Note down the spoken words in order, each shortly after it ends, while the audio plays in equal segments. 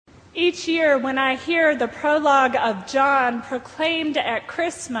Each year when I hear the prologue of John proclaimed at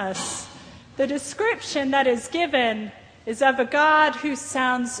Christmas, the description that is given is of a God who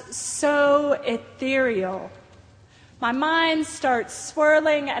sounds so ethereal. My mind starts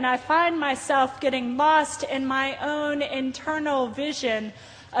swirling and I find myself getting lost in my own internal vision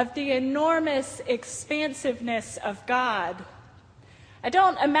of the enormous expansiveness of God. I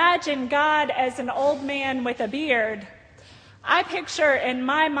don't imagine God as an old man with a beard. I picture in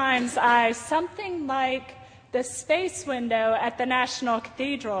my mind's eye something like the space window at the National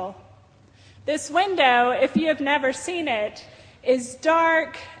Cathedral. This window, if you have never seen it, is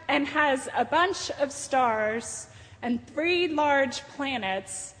dark and has a bunch of stars and 3 large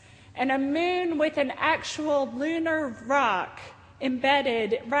planets and a moon with an actual lunar rock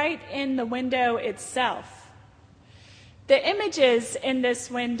embedded right in the window itself. The images in this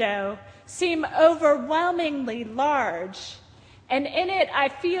window seem overwhelmingly large, and in it I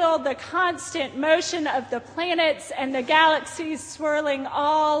feel the constant motion of the planets and the galaxies swirling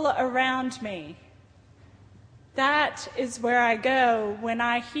all around me. That is where I go when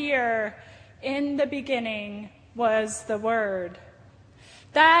I hear, "In the beginning was the Word."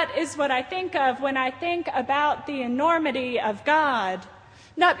 That is what I think of when I think about the enormity of God,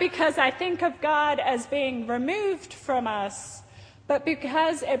 not because I think of God as being removed from us, but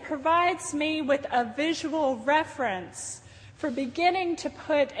because it provides me with a visual reference for beginning to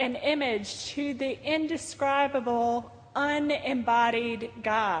put an image to the indescribable, unembodied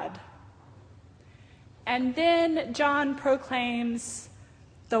God. And then John proclaims,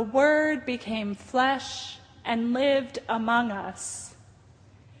 "The Word became flesh and lived among us."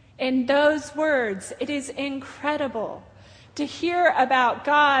 In those words, it is incredible to hear about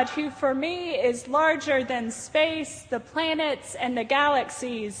God, who for me is larger than space, the planets, and the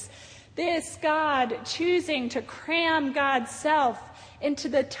galaxies. This God choosing to cram God's self into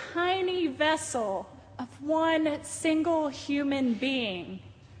the tiny vessel of one single human being,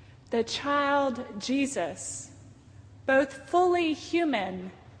 the child Jesus, both fully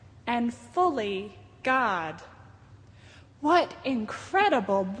human and fully God. What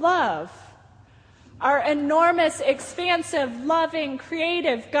incredible love! Our enormous, expansive, loving,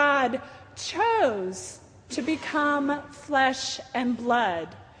 creative God chose to become flesh and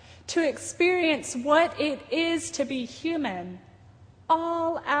blood, to experience what it is to be human,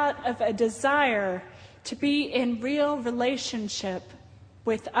 all out of a desire to be in real relationship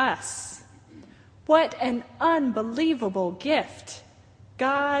with us. What an unbelievable gift!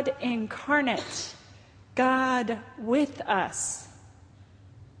 God incarnate, God with us.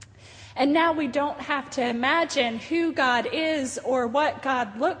 And now we don't have to imagine who God is or what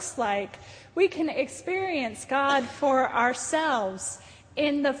God looks like. We can experience God for ourselves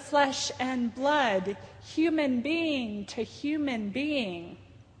in the flesh and blood, human being to human being.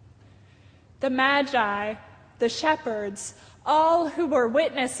 The Magi, the shepherds, all who were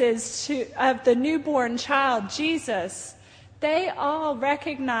witnesses of the newborn child Jesus, they all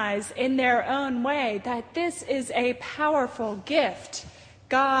recognize in their own way that this is a powerful gift,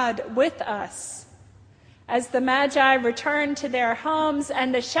 God with us. As the Magi return to their homes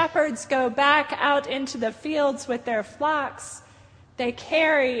and the shepherds go back out into the fields with their flocks, they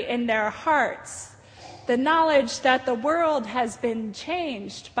carry in their hearts the knowledge that the world has been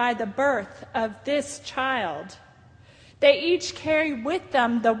changed by the birth of this child. They each carry with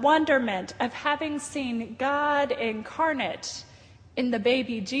them the wonderment of having seen God incarnate in the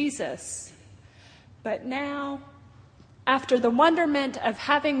baby Jesus. But now, after the wonderment of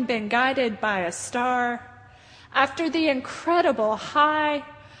having been guided by a star, after the incredible high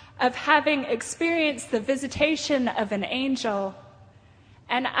of having experienced the visitation of an angel,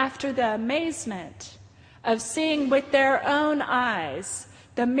 and after the amazement of seeing with their own eyes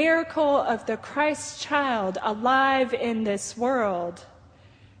the miracle of the Christ child alive in this world,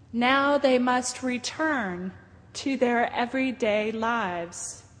 now they must return to their everyday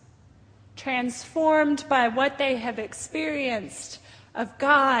lives, transformed by what they have experienced of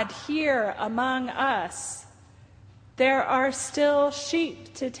God here among us. There are still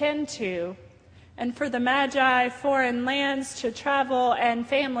sheep to tend to, and for the Magi, foreign lands to travel and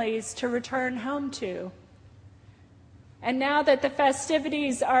families to return home to. And now that the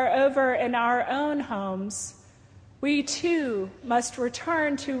festivities are over in our own homes, we too must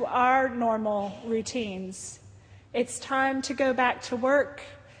return to our normal routines. It's time to go back to work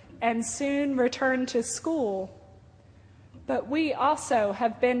and soon return to school. But we also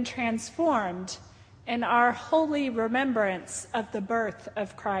have been transformed in our holy remembrance of the birth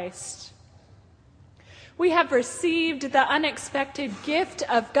of Christ. We have received the unexpected gift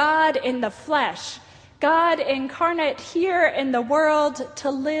of God in the flesh, God incarnate here in the world to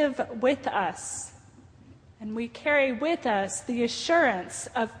live with us. And we carry with us the assurance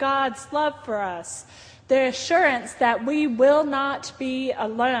of God's love for us, the assurance that we will not be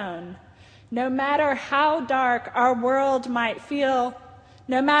alone. No matter how dark our world might feel,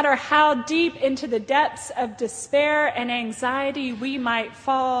 no matter how deep into the depths of despair and anxiety we might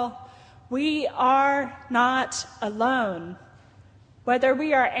fall, we are not alone. Whether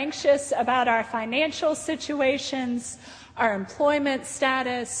we are anxious about our financial situations, our employment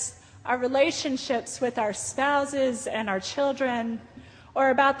status, our relationships with our spouses and our children, or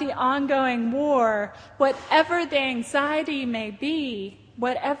about the ongoing war, whatever the anxiety may be,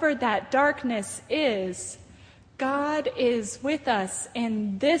 whatever that darkness is, God is with us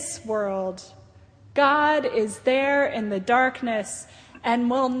in this world. God is there in the darkness and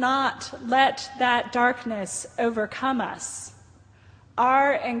will not let that darkness overcome us.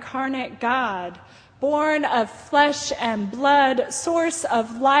 Our incarnate God, born of flesh and blood, source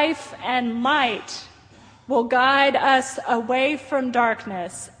of life and light, will guide us away from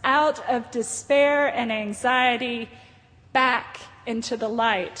darkness, out of despair and anxiety, back into the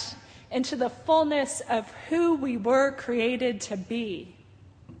light, into the fullness of who we were created to be.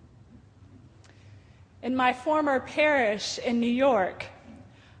 In my former parish in New York,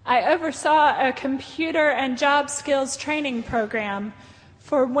 I oversaw a computer and job skills training program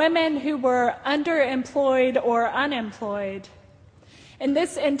for women who were underemployed or unemployed. In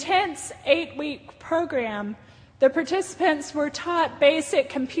this intense 8-week program, the participants were taught basic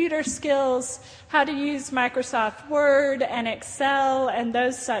computer skills, how to use Microsoft Word and Excel and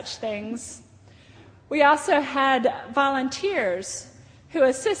those such things. We also had volunteers who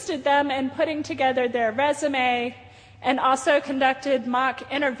assisted them in putting together their resume and also conducted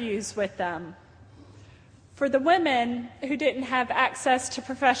mock interviews with them. For the women who didn't have access to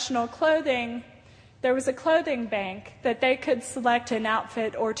professional clothing, there was a clothing bank that they could select an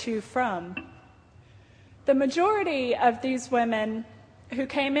outfit or two from. The majority of these women who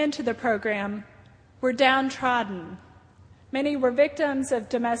came into the program were downtrodden. Many were victims of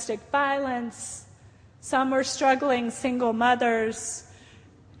domestic violence, some were struggling single mothers,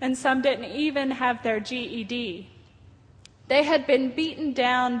 and some didn't even have their GED. They had been beaten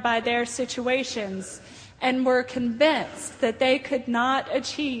down by their situations and were convinced that they could not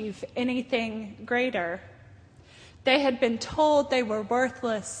achieve anything greater. They had been told they were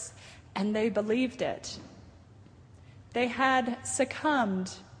worthless, and they believed it. They had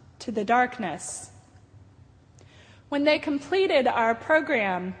succumbed to the darkness. When they completed our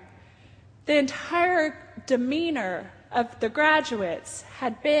program, the entire demeanor of the graduates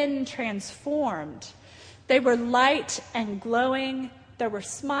had been transformed. They were light and glowing. There were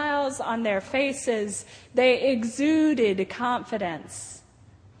smiles on their faces. They exuded confidence.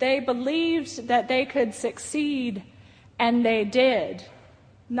 They believed that they could succeed, and they did,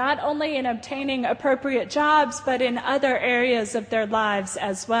 not only in obtaining appropriate jobs, but in other areas of their lives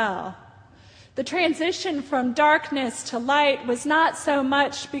as well. The transition from darkness to light was not so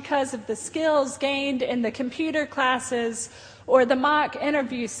much because of the skills gained in the computer classes or the mock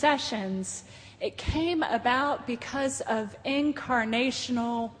interview sessions. It came about because of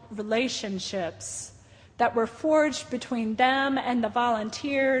incarnational relationships that were forged between them and the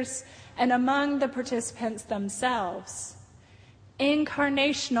volunteers and among the participants themselves.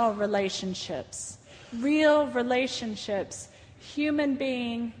 Incarnational relationships, real relationships, human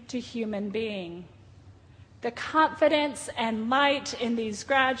being to human being. The confidence and light in these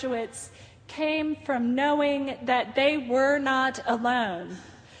graduates came from knowing that they were not alone,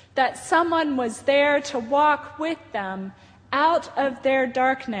 that someone was there to walk with them out of their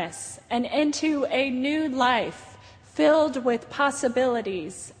darkness and into a new life filled with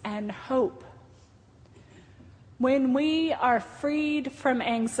possibilities and hope. When we are freed from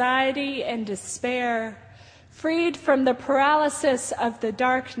anxiety and despair, freed from the paralysis of the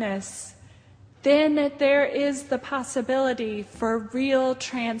darkness, then there is the possibility for real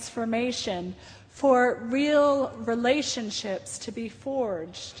transformation, for real relationships to be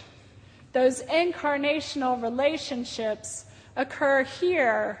forged. Those incarnational relationships occur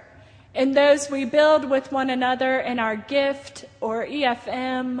here in those we build with one another in our gift or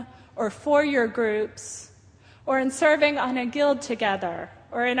EFM or foyer groups, or in serving on a guild together,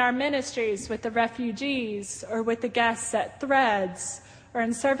 or in our ministries with the refugees, or with the guests at Threads, or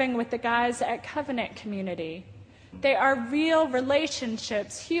in serving with the guys at Covenant Community. They are real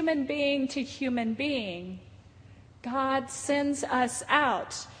relationships, human being to human being. God sends us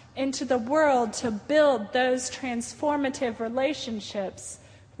out into the world to build those transformative relationships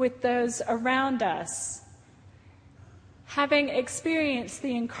with those around us. Having experienced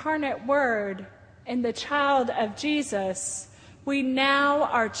the incarnate Word in the child of Jesus, we now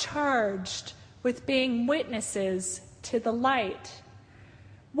are charged with being witnesses to the light.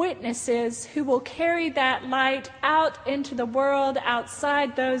 Witnesses who will carry that light out into the world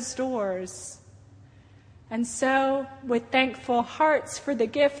outside those doors. And so, with thankful hearts for the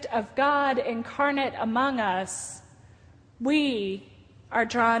gift of God incarnate among us, we are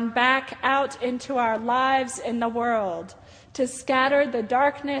drawn back out into our lives in the world to scatter the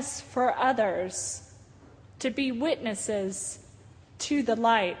darkness for others, to be witnesses to the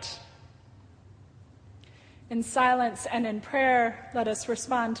light. In silence and in prayer, let us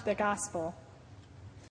respond to the gospel.